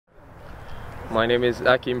My name is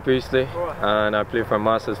Akeem Priestley and I play for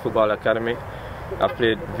Masters Football Academy. I've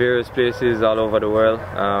played various places all over the world.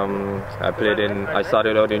 I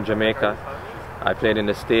started out in Jamaica. I played in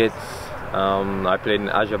the States. I played in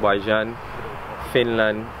Azerbaijan,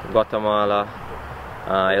 Finland, Guatemala,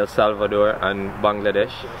 El Salvador and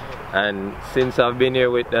Bangladesh. And since I've been here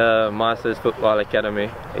with the Masters Football Academy,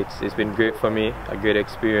 it's been great for me, a great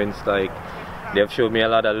experience. Like, they've showed me a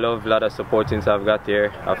lot of love, a lot of support since I've got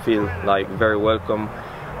here. I feel like very welcome,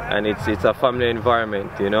 and it's a family environment,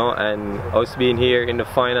 you know. And us being here in the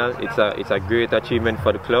final, it's a great achievement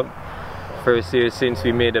for the club. First year since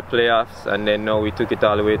we made the playoffs, and then now we took it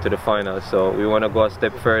all the way to the final. So we want to go a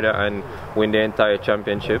step further and win the entire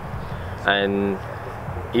championship. And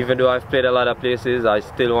even though I've played a lot of places, I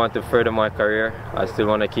still want to further my career. I still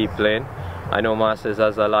want to keep playing. I know Masters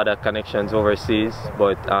has a lot of connections overseas,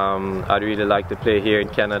 but I'd really like to play here in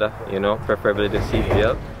Canada, you know, preferably the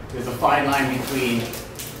CPL. There's a fine line between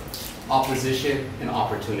opposition and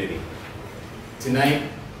opportunity. Tonight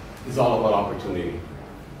is all about opportunity.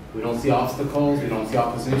 We don't see obstacles, we don't see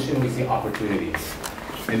opposition, we see opportunities.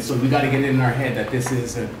 And so we got to get it in our head that this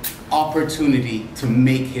is an opportunity to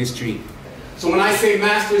make history. So when I say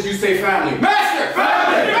Masters, you say family. Master!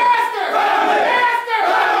 Family! Master! Family! Master!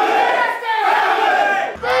 Family!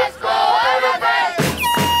 Let's go MFA!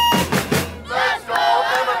 Let's go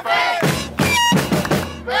MFA!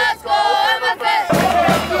 Let's go MFA!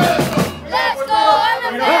 Let's go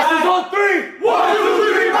MFA! Masters on three! 1, 2,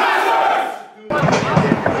 3, Masters!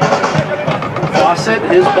 Fawcett,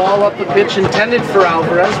 his ball up the pitch intended for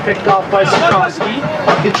Alvarez, picked off by Sikowski,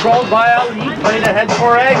 controlled by Ali, played ahead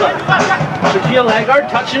for Agar. Shaquille Haggard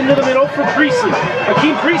touched into the middle for Priestley.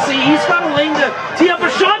 Akeem Priestley, he's got a lane to tee up a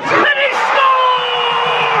shot, and he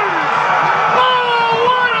scores! Oh,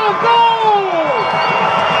 what a goal!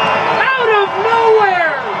 Out of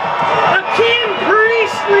nowhere, Akeem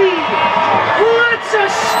Priestley lets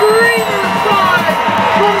a screamer fly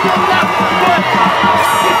from the left foot.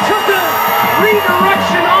 He took a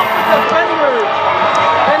redirection off the defender,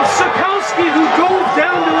 and Sikowski, who dove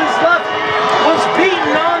down to his left, was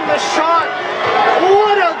beaten on the shot.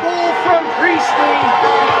 What a goal from Priestley!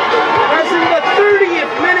 As in the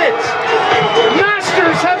 30th minute,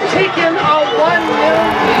 Masters have taken a 1-0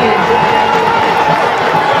 lead.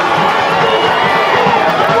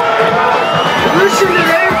 Listen to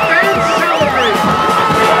their fans celebrate.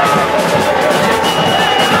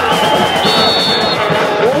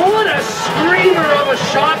 What a screamer of a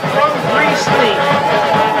shot from Priestley.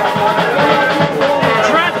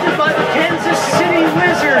 Drafted by the Kansas City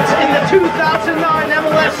Wizards in the 2009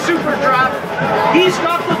 MLS Super Draft. He's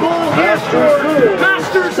got the goal here for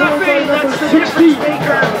Masters FA. That's the difference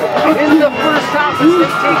maker in the first half as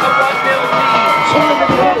they take a 1-0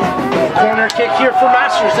 lead. Corner kick here for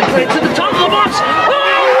Masters. They play it to the top of the box.